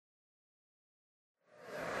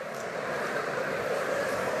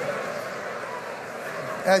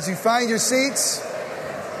As you find your seats,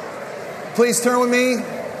 please turn with me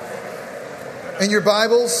in your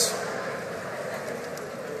Bibles.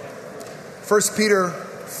 1 Peter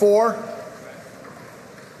 4,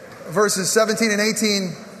 verses 17 and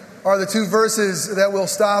 18 are the two verses that we'll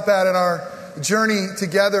stop at in our journey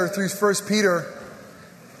together through 1 Peter.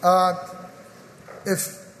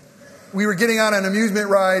 If we were getting on an amusement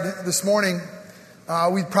ride this morning,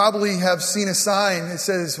 we'd probably have seen a sign that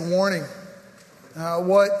says, warning.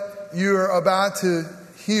 What you're about to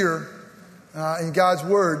hear in God's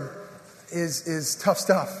Word is tough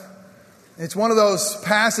stuff. It's one of those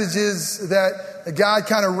passages that God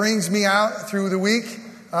kind of wrings me out through the week,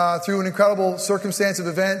 through an incredible circumstance of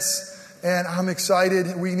events, and I'm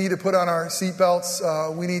excited. We need to put on our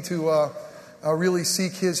seatbelts. We need to really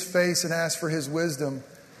seek His face and ask for His wisdom.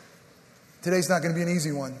 Today's not going to be an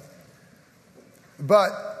easy one.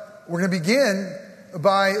 But we're going to begin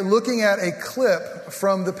by looking at a clip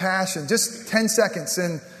from The Passion, just 10 seconds.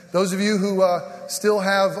 And those of you who still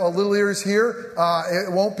have little ears here, it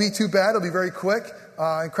won't be too bad. It'll be very quick.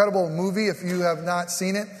 Incredible movie if you have not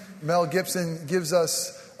seen it. Mel Gibson gives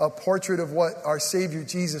us a portrait of what our Savior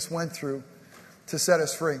Jesus went through to set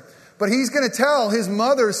us free. But he's going to tell his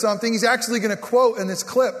mother something. He's actually going to quote in this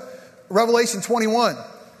clip, Revelation 21.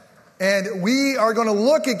 And we are going to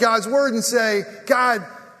look at God's Word and say, God,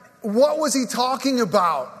 what was he talking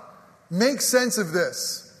about? Make sense of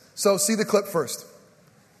this. So see the clip first.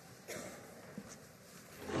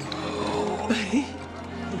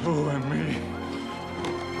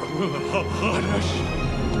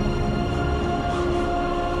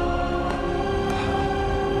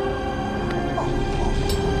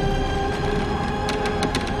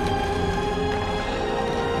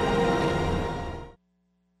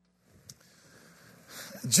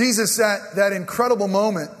 Jesus at that incredible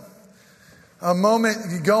moment, a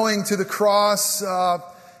moment going to the cross,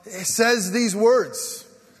 says these words,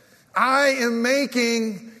 I am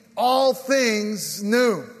making all things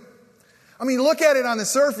new. I mean, look at it on the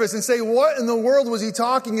surface and say, what in the world was he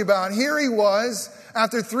talking about? Here he was,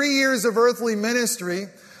 after 3 years of earthly ministry,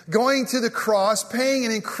 going to the cross, paying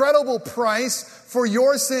an incredible price for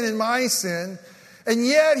your sin and my sin. And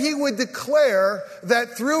yet he would declare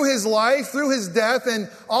that through his life, through his death,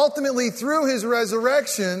 and ultimately through his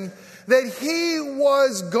resurrection, that he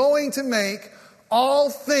was going to make all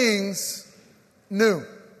things new.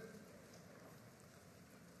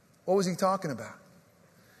 What was he talking about?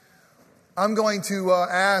 I'm going to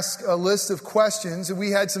ask a list of questions.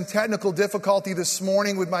 We had some technical difficulty this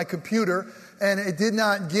morning with my computer, and it did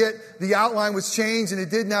not get, the outline was changed, and it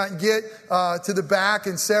did not get to the back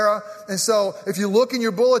and Sarah. And so if you look in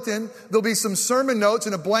your bulletin, there'll be some sermon notes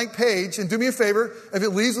and a blank page. And do me a favor, if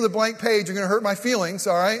it leaves with a blank page, you're going to hurt my feelings,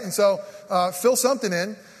 all right? And so fill something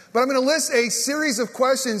in. But I'm going to list a series of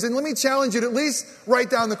questions, and let me challenge you to at least write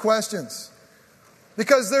down the questions.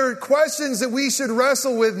 Because there are questions that we should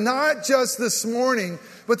wrestle with, not just this morning,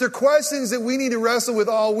 but they're questions that we need to wrestle with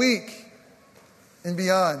all week and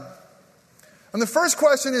beyond. And the first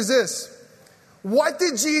question is this. What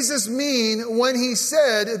did Jesus mean when he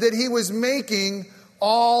said that he was making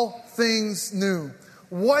all things new?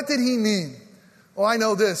 What did he mean? Well, I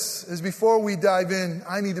know this, is before we dive in,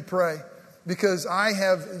 I need to pray, because I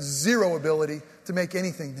have zero ability to make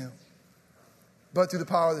anything new. But through the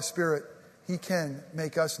power of the Spirit, he can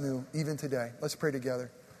make us new even today. Let's pray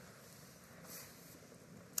together.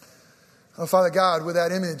 Oh, Father God, with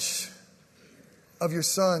that image of your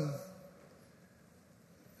Son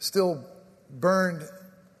still burned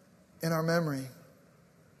in our memory,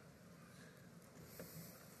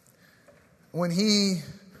 when he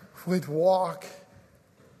would walk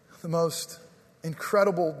the most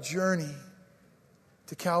incredible journey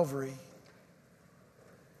to Calvary,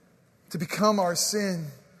 to become our sin,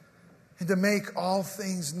 and to make all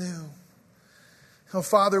things new. Oh,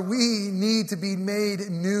 Father, we need to be made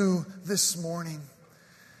new this morning.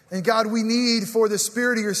 And God, we need for the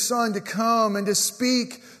Spirit of your Son to come and to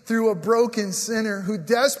speak through a broken sinner who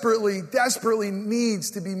desperately, desperately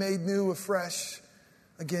needs to be made new afresh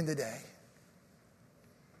again today.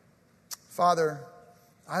 Father,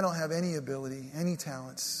 I don't have any ability, any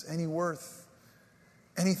talents, any worth,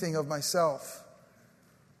 anything of myself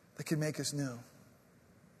that can make us new.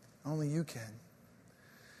 Only you can.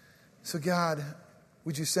 So God,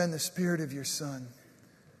 would you send the Spirit of your Son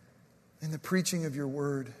in the preaching of your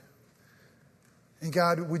word? And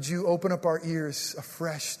God, would you open up our ears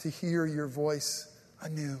afresh to hear your voice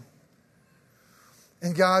anew?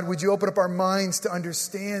 And God, would you open up our minds to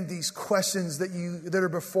understand these questions that are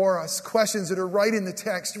before us, questions that are right in the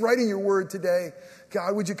text, right in your word today.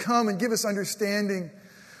 God, would you come and give us understanding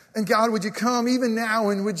And God, would you come even now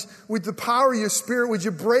and with the power of your Spirit, would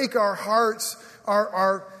you break our hearts,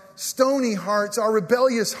 our stony hearts, our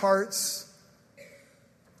rebellious hearts,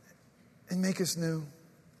 and make us new.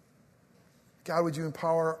 God, would you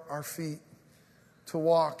empower our feet to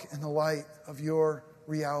walk in the light of your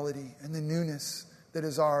reality and the newness that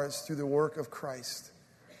is ours through the work of Christ.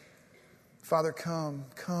 Father, come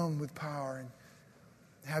with power and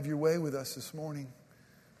have your way with us this morning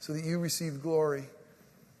so that you receive glory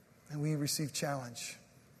and we receive challenge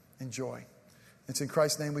and joy. It's in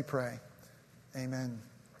Christ's name we pray. Amen.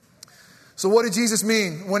 So what did Jesus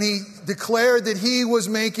mean when he declared that he was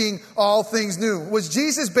making all things new? Was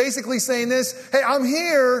Jesus basically saying this? Hey, I'm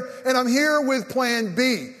here and I'm here with plan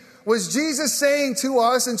B. Was Jesus saying to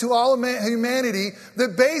us and to all humanity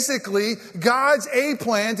that basically God's A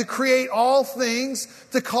plan to create all things,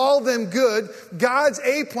 to call them good, God's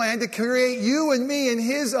A plan to create you and me in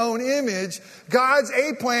his own image, God's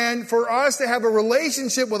A plan for us to have a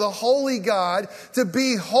relationship with a holy God, to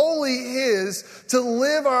be wholly his, to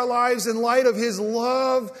live our lives in light of his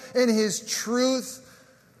love and his truth.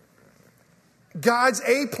 God's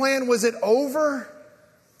A plan, was it over?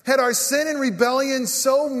 Had our sin and rebellion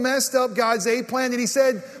so messed up God's A plan that he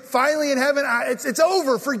said, finally in heaven, it's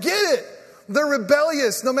over, forget it. They're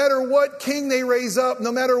rebellious no matter what king they raise up,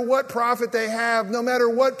 no matter what prophet they have, no matter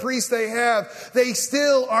what priest they have, they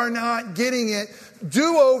still are not getting it.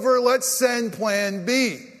 Do over, let's send plan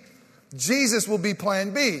B. Jesus will be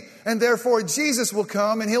plan B. And therefore Jesus will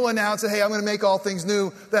come and he'll announce that, hey, I'm going to make all things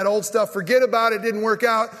new. That old stuff, forget about it, didn't work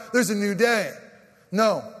out. There's a new day.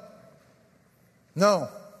 No.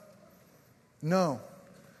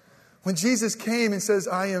 When Jesus came and says,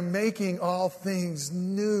 I am making all things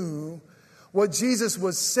new, what Jesus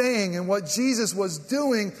was saying and what Jesus was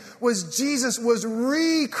doing was Jesus was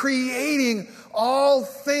recreating all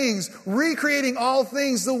things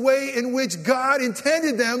the way in which God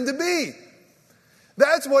intended them to be.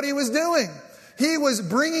 That's what he was doing. He was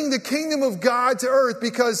bringing the kingdom of God to earth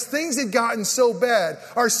because things had gotten so bad.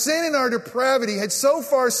 Our sin and our depravity had so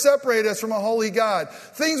far separated us from a holy God.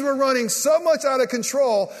 Things were running so much out of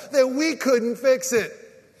control that we couldn't fix it.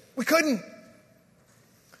 We couldn't.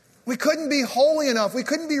 We couldn't be holy enough. We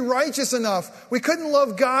couldn't be righteous enough. We couldn't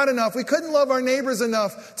love God enough. We couldn't love our neighbors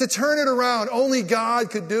enough to turn it around. Only God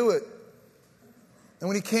could do it. And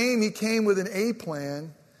when he came with an A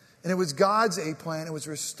plan, and it was God's A plan. It was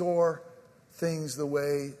restore things the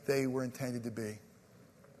way they were intended to be.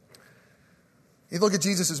 You look at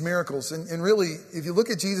Jesus' miracles, and really, if you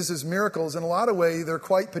look at Jesus' miracles, in a lot of ways, they're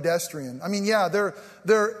quite pedestrian. I mean, yeah,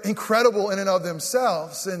 they're incredible in and of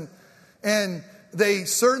themselves, and they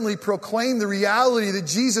certainly proclaim the reality that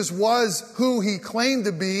Jesus was who he claimed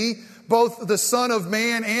to be, both the Son of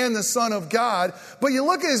Man and the Son of God. But you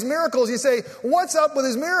look at his miracles, you say, what's up with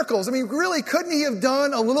his miracles? I mean, really, couldn't he have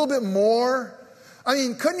done a little bit more? I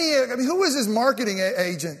mean, who was his marketing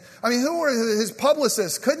agent? I mean, who were his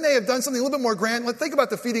publicists? Couldn't they have done something a little bit more grand? Let's think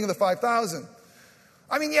about the feeding of the 5,000.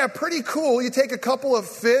 I mean, yeah, pretty cool. You take a couple of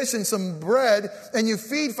fish and some bread and you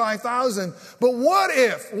feed 5,000. But what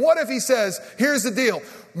if he says, here's the deal.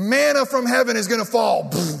 Manna from heaven is going to fall.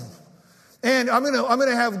 Boom. And I'm going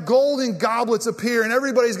to have golden goblets appear and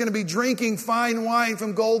everybody's going to be drinking fine wine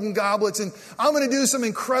from golden goblets. And I'm going to do some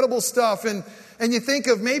incredible stuff. And you think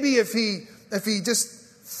of maybe if he just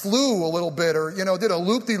flew a little bit or, did a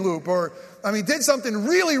loop-de-loop or, did something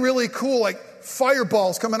really, really cool like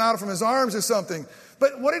fireballs coming out from his arms or something.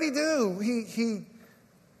 But what did he do? He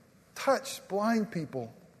touched blind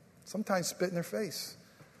people, sometimes spit in their face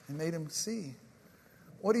and made them see.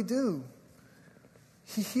 What did he do?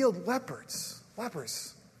 He healed lepers. What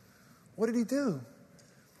did he do?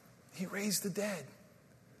 He raised the dead.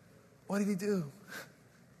 What did he do?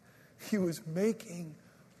 He was making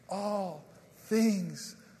all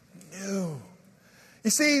things new. You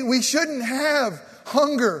see, we shouldn't have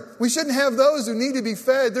hunger. We shouldn't have those who need to be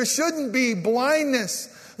fed. There shouldn't be blindness.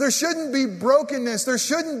 There shouldn't be brokenness. There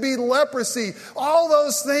shouldn't be leprosy. All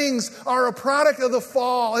those things are a product of the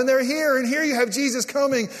fall, and they're here. And here you have Jesus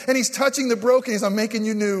coming, and he's touching the broken. He's, I'm making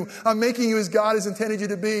you new. I'm making you as God has intended you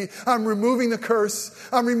to be. I'm removing the curse.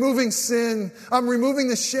 I'm removing sin. I'm removing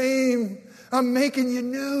the shame. I'm making you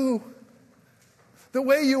new. The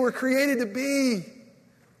way you were created to be.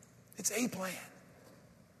 It's a plan.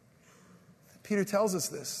 Peter tells us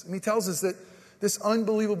this. And he tells us that this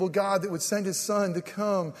unbelievable God that would send his Son to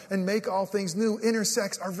come and make all things new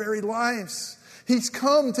intersects our very lives. He's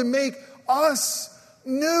come to make us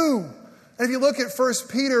new. And if you look at 1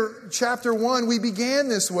 Peter chapter 1, we began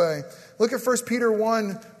this way. Look at 1 Peter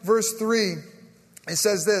 1, verse 3. It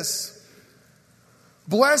says this.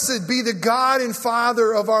 Blessed be the God and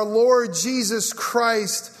Father of our Lord Jesus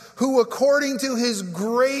Christ, who according to his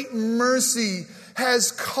great mercy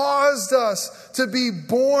has caused us to be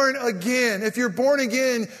born again. If you're born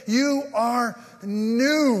again, you are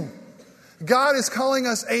new. God is calling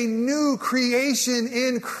us a new creation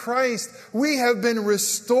in Christ. We have been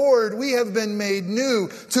restored. We have been made new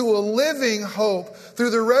to a living hope through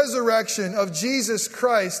the resurrection of Jesus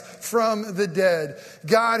Christ from the dead.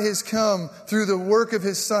 God has come through the work of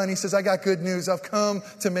his Son. He says, I got good news. I've come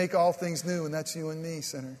to make all things new, and that's you and me,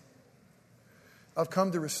 sinner. I've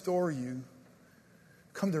come to restore you.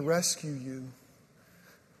 I've come to rescue you.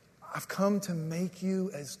 I've come to make you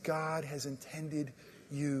as God has intended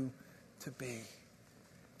you to be.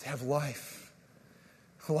 To have life.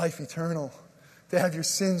 Life eternal. To have your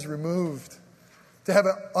sins removed. To have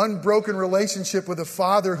an unbroken relationship with a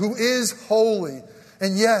Father who is holy.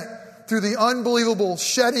 And yet, through the unbelievable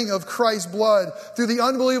shedding of Christ's blood, through the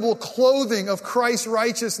unbelievable clothing of Christ's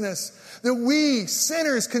righteousness, that we,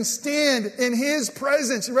 sinners, can stand in his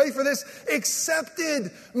presence. You ready for this?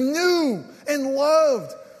 Accepted, new, and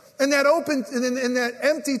loved. And that open, in that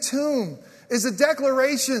empty tomb is a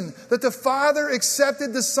declaration that the Father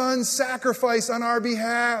accepted the Son's sacrifice on our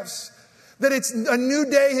behalves. That it's a new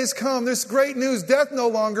day has come. There's great news. Death no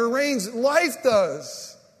longer reigns. Life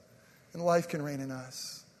does. And life can reign in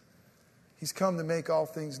us. He's come to make all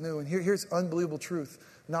things new. And here's unbelievable truth.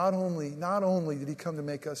 Not only did he come to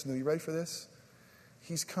make us new. You ready for this?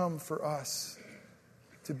 He's come for us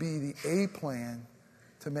to be the A plan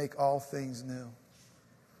to make all things new.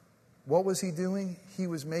 What was he doing? He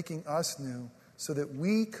was making us new so that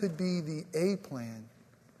we could be the A plan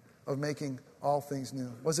of making all things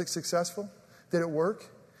new. Was it successful? Did it work?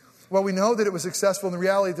 Well, we know that it was successful in the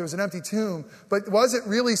reality there was an empty tomb, but was it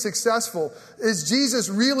really successful? Is Jesus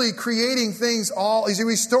really creating things all? Is he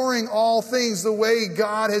restoring all things the way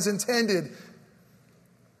God has intended?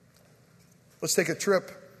 Let's take a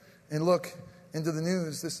trip and look into the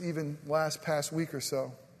news this even past week or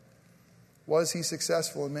so. Was he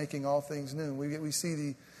successful in making all things new? We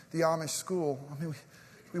see the Amish school. I mean,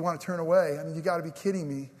 we want to turn away. I mean, you got to be kidding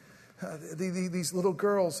me. These little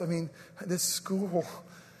girls, I mean, this school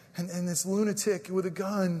and this lunatic with a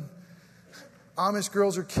gun. Amish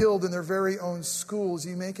girls are killed in their very own school. Is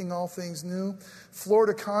he making all things new?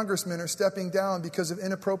 Florida congressmen are stepping down because of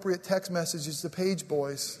inappropriate text messages to page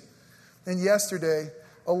boys. And yesterday,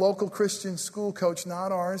 a local Christian school coach,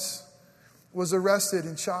 not ours, was arrested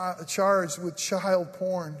and charged with child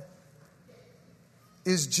porn.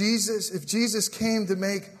 If Jesus came to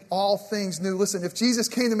make all things new, listen, if Jesus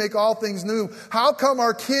came to make all things new, how come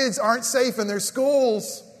our kids aren't safe in their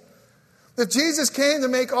schools? If Jesus came to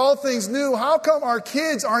make all things new, how come our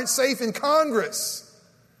kids aren't safe in Congress?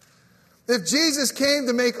 If Jesus came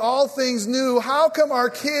to make all things new, how come our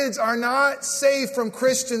kids are not safe from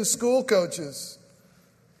Christian school coaches?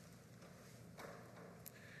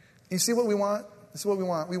 You see what we want? This is what we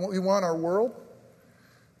want. We want our world.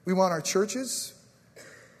 We want our churches.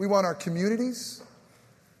 We want our communities.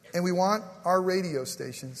 And we want our radio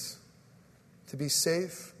stations to be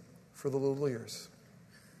safe for the little ears.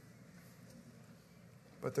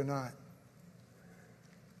 But they're not.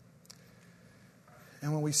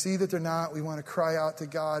 And when we see that they're not, we want to cry out to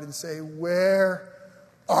God and say, where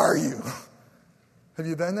are you? Have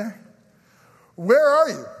you been there? Where are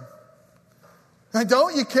you? And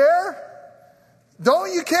don't you care?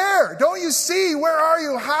 Don't you care? Don't you see? Where are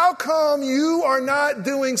you? How come you are not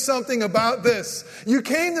doing something about this? You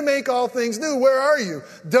came to make all things new. Where are you?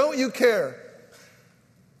 Don't you care?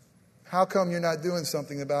 How come you're not doing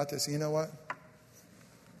something about this? You know what?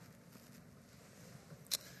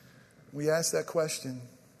 We ask that question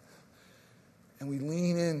and we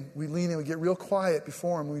lean in, we get real quiet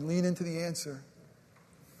before him. We lean into the answer.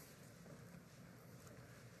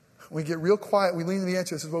 We get real quiet, we lean into the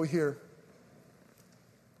answer. This is what we hear.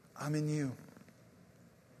 I'm in you.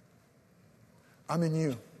 I'm in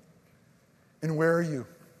you. And where are you?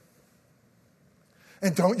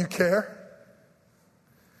 And don't you care?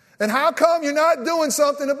 And how come you're not doing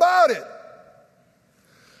something about it?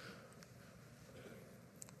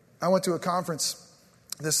 I went to a conference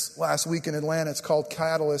this last week in Atlanta. It's called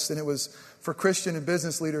Catalyst, and it was for Christian and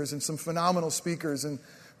business leaders and some phenomenal speakers, and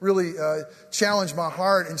really challenged my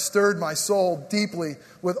heart and stirred my soul deeply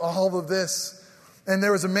with all of this. And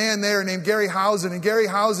there was a man there named Gary Housen, and Gary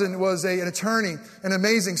Housen was an attorney, an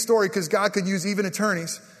amazing story because God could use even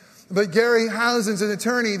attorneys. But Gary Housen's an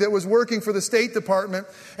attorney that was working for the State Department.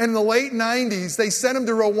 And in the late 90s, they sent him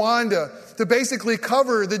to Rwanda to basically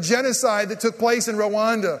cover the genocide that took place in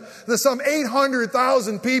Rwanda. There's some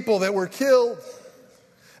 800,000 people that were killed.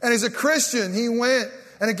 And as a Christian, he went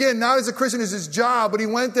And again, not as a Christian as his job, but he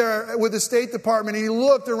went there with the State Department and he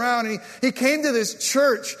looked around and he came to this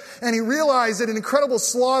church and he realized that an incredible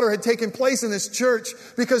slaughter had taken place in this church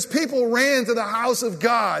because people ran to the house of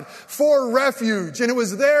God for refuge. And it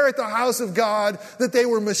was there at the house of God that they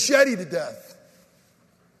were macheted to death.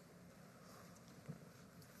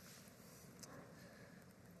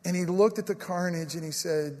 And he looked at the carnage and he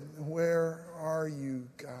said, "Where are you,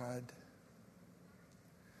 God?"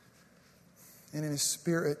 And in his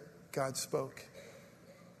spirit, God spoke.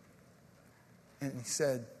 And he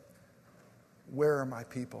said, "Where are my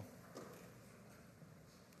people?"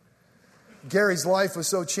 Gary's life was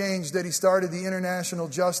so changed that he started the International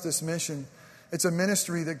Justice Mission. It's a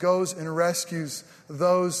ministry that goes and rescues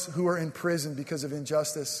those who are in prison because of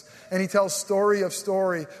injustice. And he tells story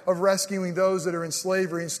of rescuing those that are in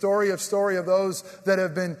slavery, and story of those that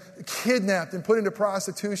have been kidnapped and put into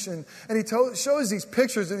prostitution. And he shows these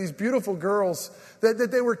pictures of these beautiful girls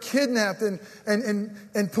that they were kidnapped and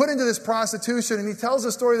put into this prostitution. And he tells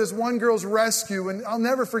the story of this one girl's rescue. And I'll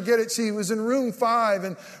never forget it. She was in room 5.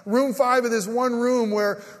 And room 5 of this one room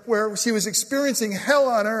where she was experiencing hell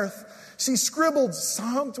on earth. She scribbled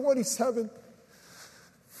Psalm 27.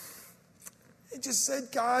 It just said,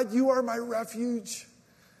 "God, you are my refuge.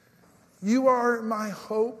 You are my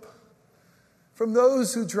hope from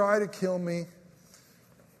those who try to kill me."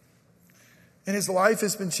 And his life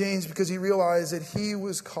has been changed because he realized that he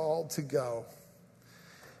was called to go.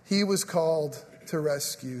 He was called to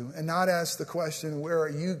rescue and not ask the question, "Where are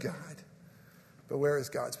you, God?" but "Where is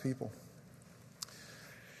God's people?"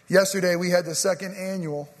 Yesterday we had the second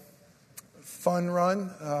annual fun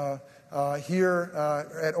run here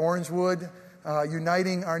at Orangewood,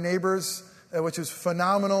 uniting our neighbors, which was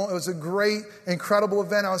phenomenal. It was a great, incredible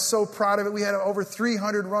event. I was so proud of it. We had over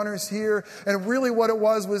 300 runners here. And really what it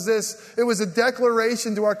was this. It was a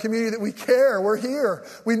declaration to our community that we care. We're here.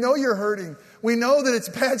 We know you're hurting. We know that it's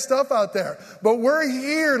bad stuff out there. But we're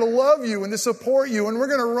here to love you and to support you. And we're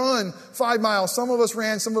going to run 5 miles. Some of us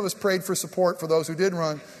ran. Some of us prayed for support for those who did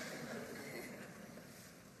run.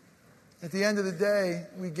 At the end of the day,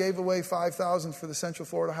 we gave away $5,000 for the Central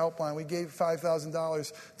Florida Helpline. We gave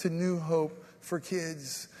 $5,000 to New Hope for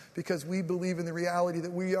Kids because we believe in the reality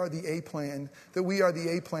that we are the A-plan,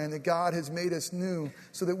 that God has made us new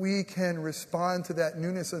so that we can respond to that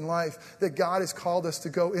newness in life, that God has called us to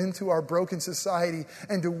go into our broken society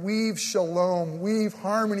and to weave shalom, weave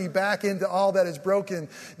harmony back into all that is broken.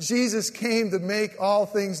 Jesus came to make all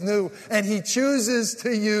things new, and he chooses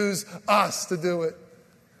to use us to do it.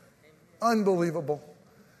 Unbelievable.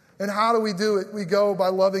 And how do we do it? We go by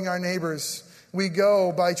loving our neighbors. We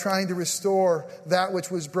go by trying to restore that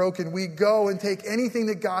which was broken. We go and take anything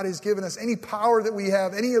that God has given us, any power that we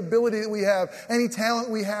have, any ability that we have, any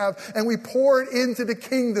talent we have, and we pour it into the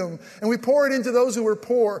kingdom. And we pour it into those who are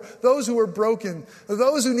poor, those who are broken,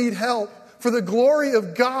 those who need help, for the glory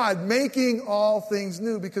of God, making all things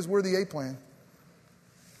new, because we're the A-plan.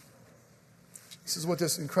 This is what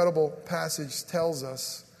this incredible passage tells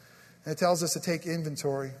us. And it tells us to take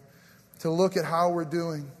inventory, to look at how we're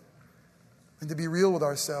doing, and to be real with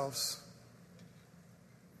ourselves.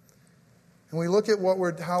 And we look at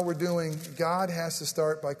how we're doing, God has to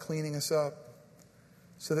start by cleaning us up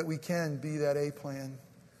so that we can be that A-plan,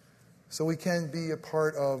 so we can be a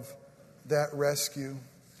part of that rescue,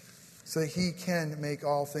 so that he can make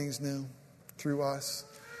all things new through us.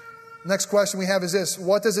 Next question we have is this: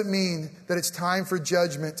 what does it mean that it's time for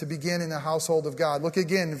judgment to begin in the household of God? Look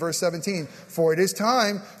again in verse 17. For it is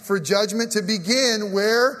time for judgment to begin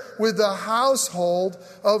where? With the household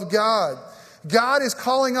of God. God is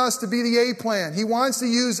calling us to be the A-plan. He wants to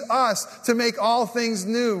use us to make all things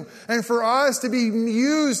new. And for us to be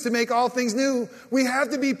used to make all things new, we have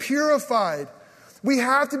to be purified. We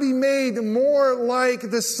have to be made more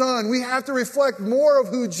like the Son. We have to reflect more of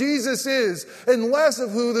who Jesus is and less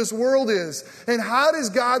of who this world is. And how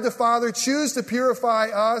does God the Father choose to purify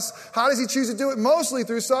us? How does he choose to do it? Mostly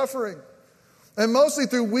through suffering. And mostly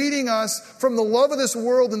through weeding us from the love of this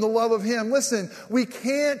world and the love of him. Listen, we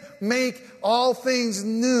can't make all things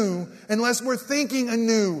new unless we're thinking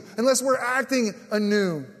anew, unless we're acting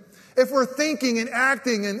anew. If we're thinking and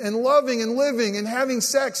acting and loving and living and having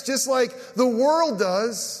sex just like the world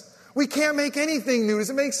does, we can't make anything new. Does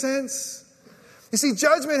it make sense? You see,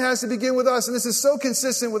 judgment has to begin with us, and this is so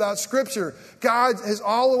consistent without Scripture. God has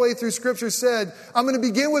all the way through Scripture said, I'm going to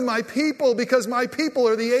begin with my people because my people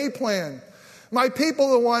are the A-plan. My people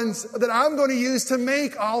are the ones that I'm going to use to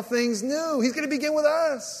make all things new. He's going to begin with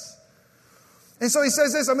us. And so he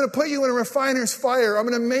says this: I'm going to put you in a refiner's fire. I'm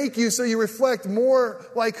going to make you so you reflect more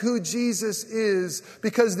like who Jesus is.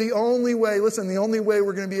 Because the only way we're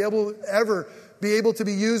going to be able to ever be able to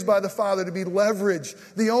be used by the Father, to be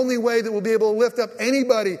leveraged. The only way that we'll be able to lift up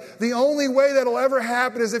anybody, the only way that'll ever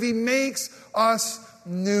happen is if he makes us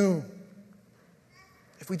new.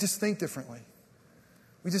 If we just think differently,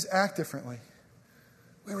 we just act differently,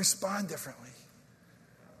 we respond differently.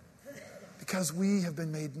 Because we have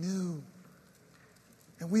been made new.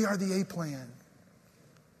 And we are the A plan.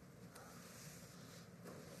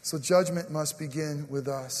 So judgment must begin with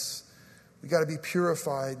us. We got to be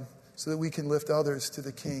purified so that we can lift others to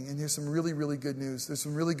the King. And here's some really, really good news. There's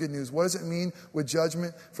some really good news. What does it mean with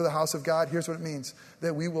judgment for the house of God? Here's what it means.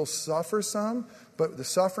 That we will suffer some, but the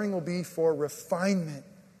suffering will be for refinement.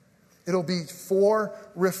 It'll be for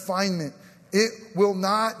refinement. It will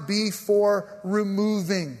not be for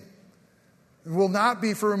removing. It will not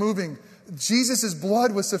be for removing. Jesus'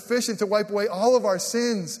 blood was sufficient to wipe away all of our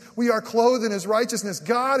sins. We are clothed in his righteousness.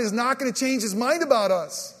 God is not going to change his mind about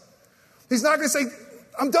us. He's not going to say,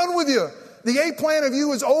 I'm done with you. The A plan of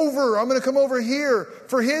you is over. I'm going to come over here.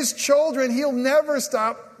 For his children, he'll never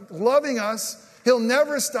stop loving us. He'll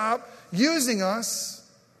never stop using us.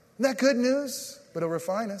 Isn't that good news? But he'll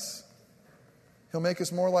refine us. He'll make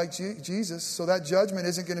us more like Jesus. So that judgment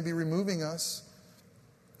isn't going to be removing us.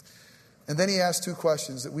 And then he asked two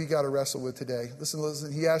questions that we got to wrestle with today.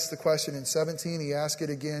 Listen. He asked the question in 17. He asked it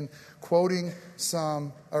again, quoting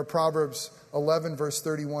Proverbs 11, verse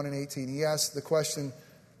 31 and 18. He asked the question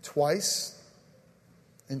twice.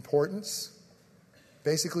 Importance.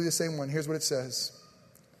 Basically the same one. Here's what it says.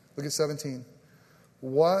 Look at 17.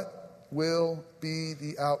 What will be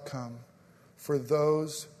the outcome for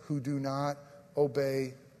those who do not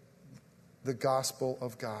obey the gospel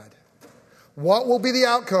of God? What will be the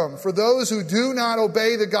outcome for those who do not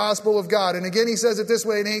obey the gospel of God? And again, he says it this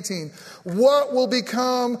way in 18. What will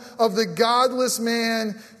become of the godless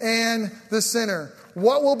man and the sinner?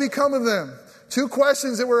 What will become of them? Two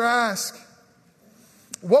questions that were asked.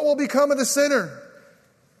 What will become of the sinner?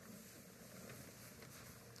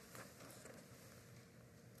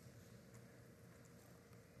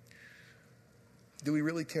 Do we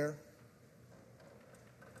really care?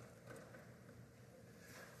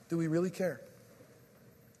 Do we really care?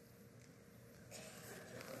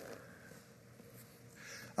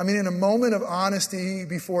 I mean, in a moment of honesty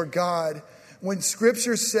before God, when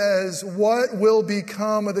Scripture says, what will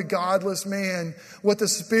become of the godless man, what the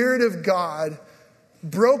Spirit of God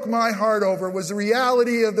broke my heart over was the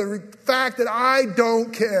reality of the fact that I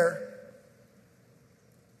don't care.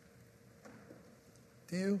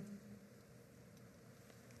 Do you?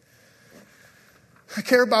 I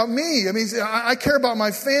care about me. I mean, I care about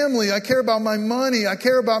my family. I care about my money. I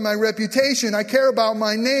care about my reputation. I care about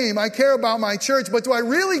my name. I care about my church. But do I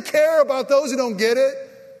really care about those who don't get it?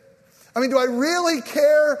 I mean, do I really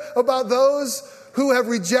care about those who have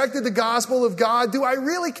rejected the gospel of God? Do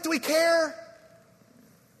we care?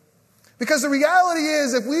 Because the reality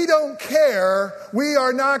is, if we don't care, we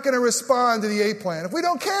are not going to respond to the A plan. If we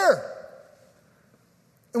don't care.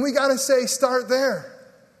 And we got to say, start there.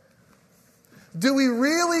 Do we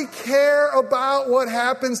really care about what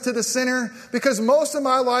happens to the sinner? Because most of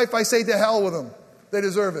my life I say, to hell with them. They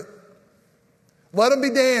deserve it. Let them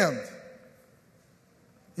be damned.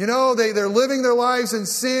 You know, they're living their lives in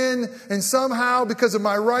sin, and somehow because of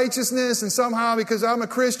my righteousness and somehow because I'm a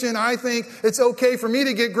Christian, I think it's okay for me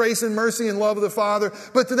to get grace and mercy and love of the Father.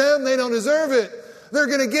 But to them, they don't deserve it. They're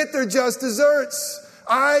going to get their just desserts.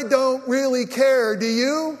 I don't really care. Do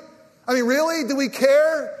you? I mean, really? Do we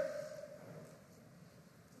care?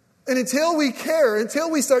 And until we care,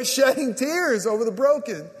 until we start shedding tears over the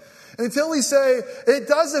broken, until we say, it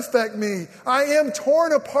does affect me, I am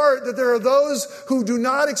torn apart that there are those who do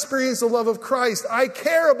not experience the love of Christ. I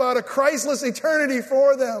care about a Christless eternity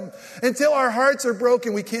for them. Until our hearts are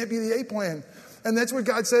broken, we can't be the A plan. And that's what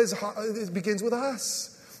God says, it begins with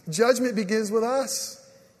us. Judgment begins with us.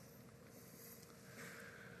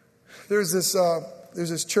 There's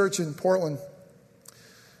this church in Portland.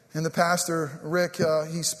 And the pastor, Rick,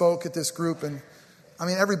 he spoke at this group. And, I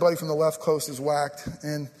mean, everybody from the left coast is whacked.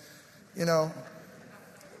 And, you know,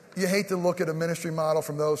 you hate to look at a ministry model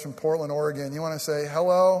from those from Portland, Oregon. You want to say,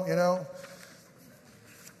 hello, you know.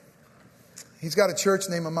 He's got a church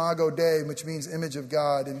named Imago Dei, which means image of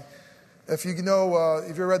God. And if you know,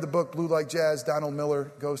 if you read the book Blue Like Jazz, Donald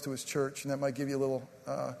Miller goes to his church. And that might give you a little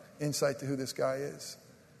insight to who this guy is.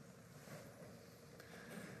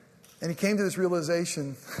 And he came to this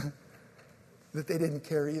realization that they didn't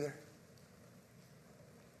care either.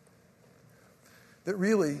 That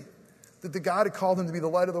really, that the God had called them to be the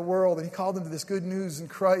light of the world, and he called them to this good news in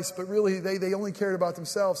Christ, but really they only cared about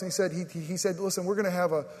themselves. And he said, listen, we're going to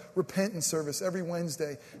have a repentance service every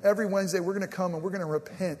Wednesday. Every Wednesday we're going to come and we're going to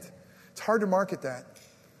repent. It's hard to market that.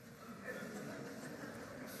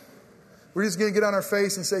 We're just going to get on our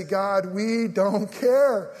face and say, God, we don't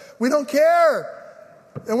care. We don't care.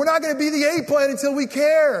 And we're not going to be the A plan until we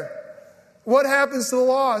care. What happens to the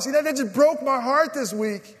lost? That just broke my heart this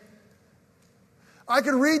week. I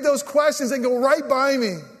could read those questions and go right by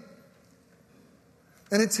me.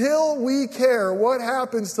 And until we care what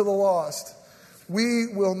happens to the lost, we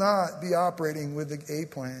will not be operating with the A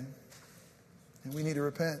plan. And we need to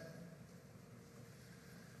repent.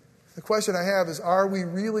 The question I have is, are we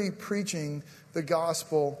really preaching the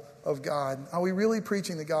gospel of God? Are we really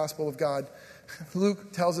preaching the gospel of God?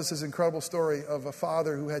 Luke tells us this incredible story of a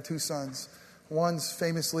father who had two sons. One's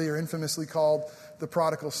famously or infamously called the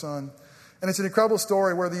prodigal son. And it's an incredible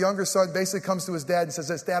story where the younger son basically comes to his dad and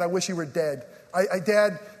says, Dad, I wish you were dead.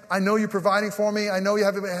 Dad, I know you're providing for me. I know you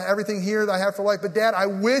have everything here that I have for life. But Dad, I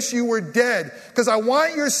wish you were dead because I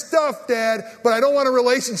want your stuff, Dad, but I don't want a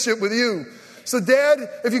relationship with you. So Dad,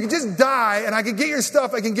 if you could just die and I could get your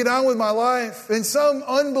stuff, I can get on with my life. In some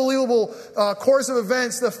unbelievable course of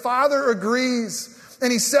events, the father agrees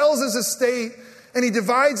and he sells his estate and he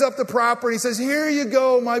divides up the property. He says, here you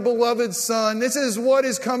go, my beloved son. This is what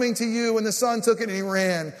is coming to you. And the son took it and he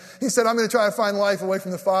ran. He said, I'm going to try to find life away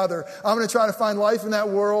from the father. I'm going to try to find life in that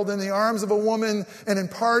world in the arms of a woman and in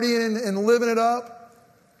partying and living it up.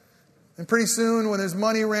 And pretty soon, when his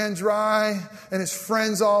money ran dry and his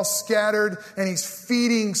friends all scattered and he's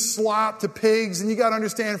feeding slop to pigs, and you got to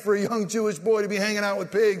understand, for a young Jewish boy to be hanging out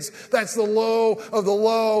with pigs, that's the low of the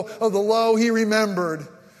low of the low. He remembered.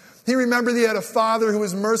 He remembered he had a father who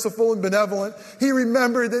was merciful and benevolent. He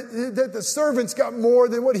remembered that the servants got more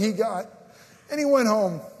than what he got. And he went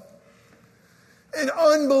home. And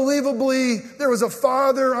unbelievably, there was a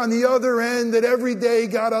father on the other end that every day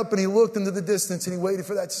got up and he looked into the distance and he waited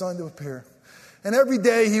for that son to appear. And every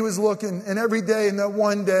day he was looking, and every day, and that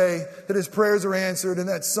one day that his prayers were answered and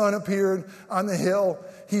that son appeared on the hill,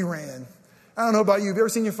 he ran. I don't know about you. Have you ever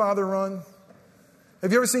seen your father run?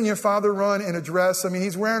 Have you ever seen your father run in a dress? I mean,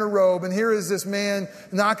 he's wearing a robe, and here is this man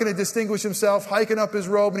not going to distinguish himself, hiking up his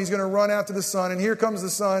robe, and he's going to run after the son. And here comes the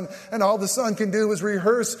son, and all the son can do is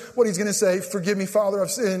rehearse what he's going to say. Forgive me, Father, I've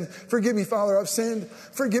sinned. Forgive me, Father, I've sinned.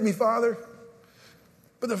 Forgive me, Father.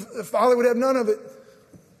 But the father would have none of it.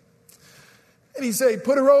 And he'd say,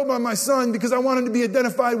 put a robe on my son because I want him to be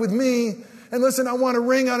identified with me. And listen, I want a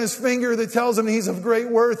ring on his finger that tells him he's of great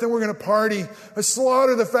worth, and we're going to party.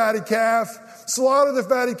 Slaughter the fatted calf. Slaughter the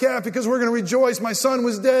fatted calf because we're going to rejoice. My son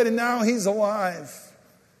was dead and now he's alive.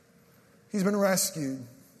 He's been rescued.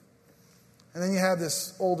 And then you have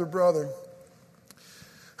this older brother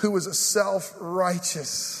who was a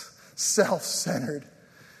self-righteous, self-centered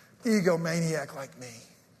egomaniac like me.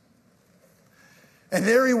 And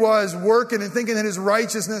there he was working and thinking that his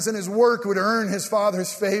righteousness and his work would earn his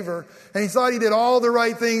father's favor. And he thought he did all the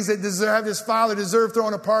right things that his father deserved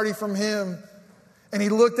throwing a party from him. And he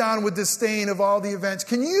looked on with disdain of all the events.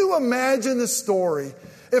 Can you imagine the story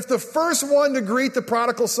if the first one to greet the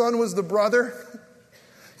prodigal son was the brother?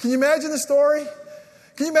 Can you imagine the story?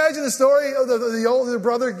 Can you imagine the story of the older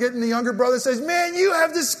brother getting the younger brother and says, man, you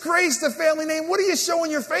have disgraced the family name. What are you showing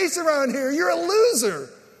your face around here? You're a loser.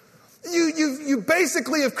 You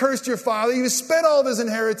basically have cursed your father. You've spent all of his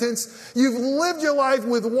inheritance. You've lived your life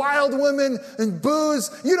with wild women and booze.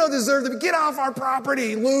 You don't deserve to get off our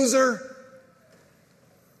property, loser.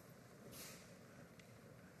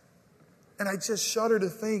 And I just shudder to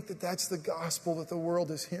think that that's the gospel that the world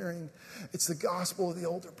is hearing. It's the gospel of the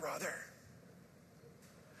older brother.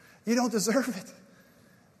 You don't deserve it.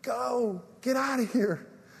 Go. Get out of here.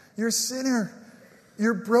 You're a sinner.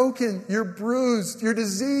 You're broken. You're bruised. You're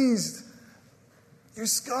diseased. You're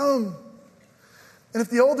scum. And if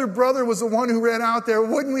the older brother was the one who ran out there,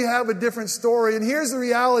 wouldn't we have a different story? And here's the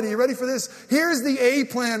reality. You ready for this? Here's the A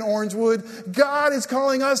plan, Orangewood. God is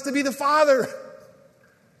calling us to be the Father.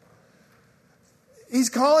 He's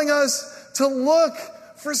calling us to look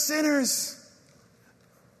for sinners.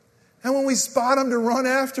 And when we spot them, to run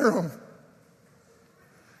after them.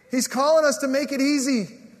 He's calling us to make it easy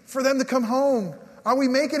for them to come home. Are we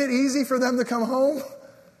making it easy for them to come home?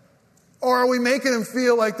 Or are we making them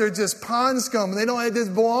feel like they're just pond scum and they don't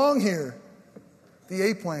just belong here?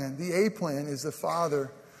 The A plan. The A plan is the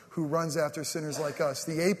Father who runs after sinners like us.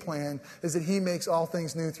 The A plan is that He makes all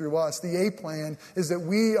things new through us. The A plan is that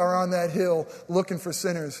we are on that hill looking for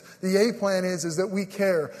sinners. The A plan is that we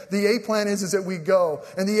care. The A plan is that we go.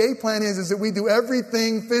 And the A plan is that we do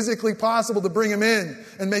everything physically possible to bring them in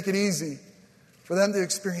and make it easy for them to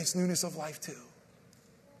experience newness of life too.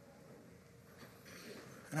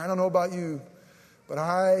 And I don't know about you, but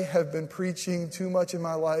I have been preaching too much in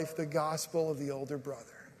my life the gospel of the older brother.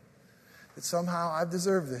 that somehow I've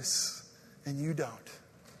deserved this and you don't.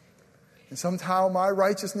 And somehow my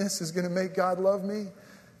righteousness is going to make God love me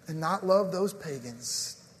and not love those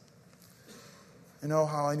pagans. And oh,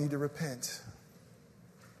 how I need to repent.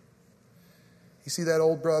 You see, that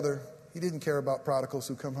old brother, he didn't care about prodigals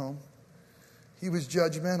who come home. He was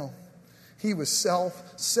judgmental. He was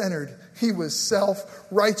self-centered. He was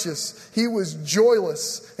self-righteous. He was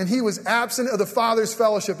joyless. And he was absent of the Father's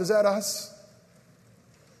fellowship. Is that us?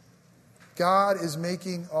 God is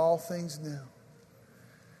making all things new.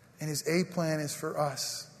 And His A plan is for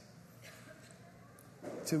us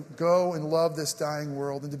to go and love this dying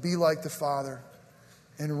world and to be like the Father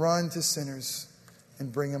and run to sinners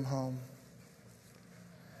and bring them home.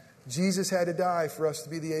 Jesus had to die for us to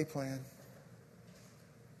be the A plan.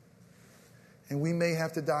 And we may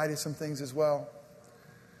have to die to some things as well.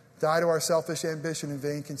 Die to our selfish ambition and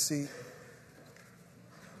vain conceit.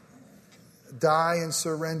 Die and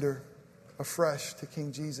surrender afresh to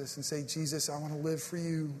King Jesus and say, Jesus, I want to live for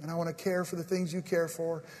you, and I want to care for the things you care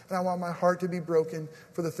for, and I want my heart to be broken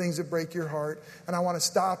for the things that break your heart, and I want to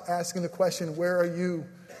stop asking the question, where are you?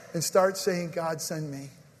 And start saying, God, send me.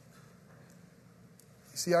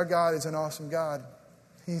 You see, our God is an awesome God.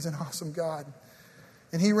 He's an awesome God.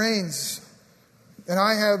 And He reigns. And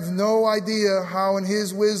I have no idea how in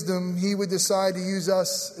His wisdom He would decide to use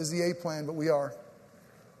us as the A plan, but we are.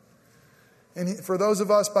 And for those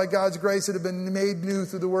of us, by God's grace, that have been made new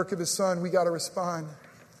through the work of His Son, we got to respond.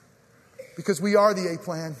 Because we are the A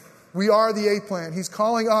plan. We are the A plan. He's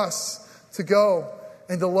calling us to go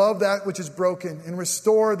and to love that which is broken and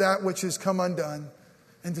restore that which has come undone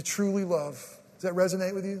and to truly love. Does that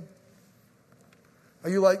resonate with you? Are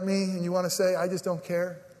you like me and you want to say, I just don't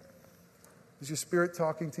care? Is your spirit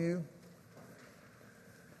talking to you?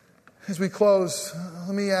 As we close,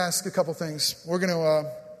 let me ask a couple things. We're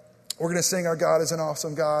going to sing Our God is an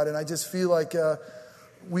Awesome God, and I just feel like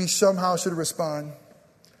we somehow should respond.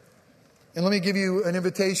 And let me give you an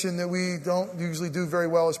invitation that we don't usually do very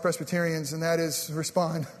well as Presbyterians, and that is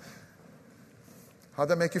respond. How'd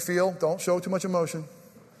that make you feel? Don't show too much emotion.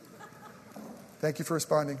 Thank you for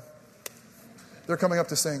responding. They're coming up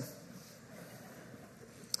to sing.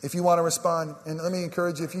 If you want to respond, and let me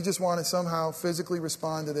encourage you, if you just want to somehow physically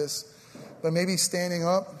respond to this, but maybe standing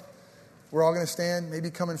up, we're all going to stand, maybe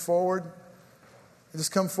coming forward.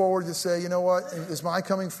 Just come forward to say, you know what, is my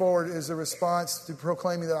coming forward is a response to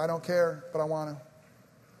proclaiming that I don't care, but I want to.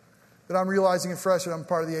 That I'm realizing afresh that I'm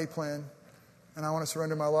part of the A plan, and I want to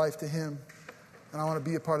surrender my life to Him, and I want to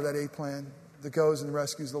be a part of that A plan that goes and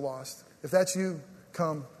rescues the lost. If that's you,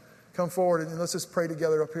 come forward, and let's just pray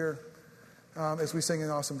together up here as we sing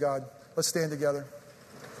an awesome God. Let's stand together.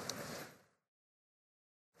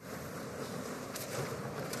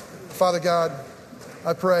 Father God,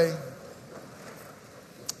 I pray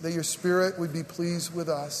that your Spirit would be pleased with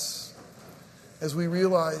us as we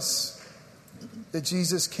realize that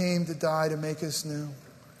Jesus came to die to make us new,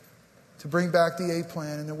 to bring back the A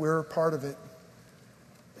plan, and that we're a part of it.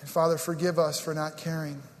 And Father, forgive us for not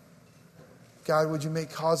caring. God, would you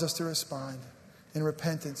cause us to respond in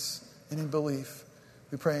repentance and in belief?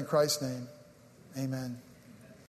 We pray in Christ's name. Amen.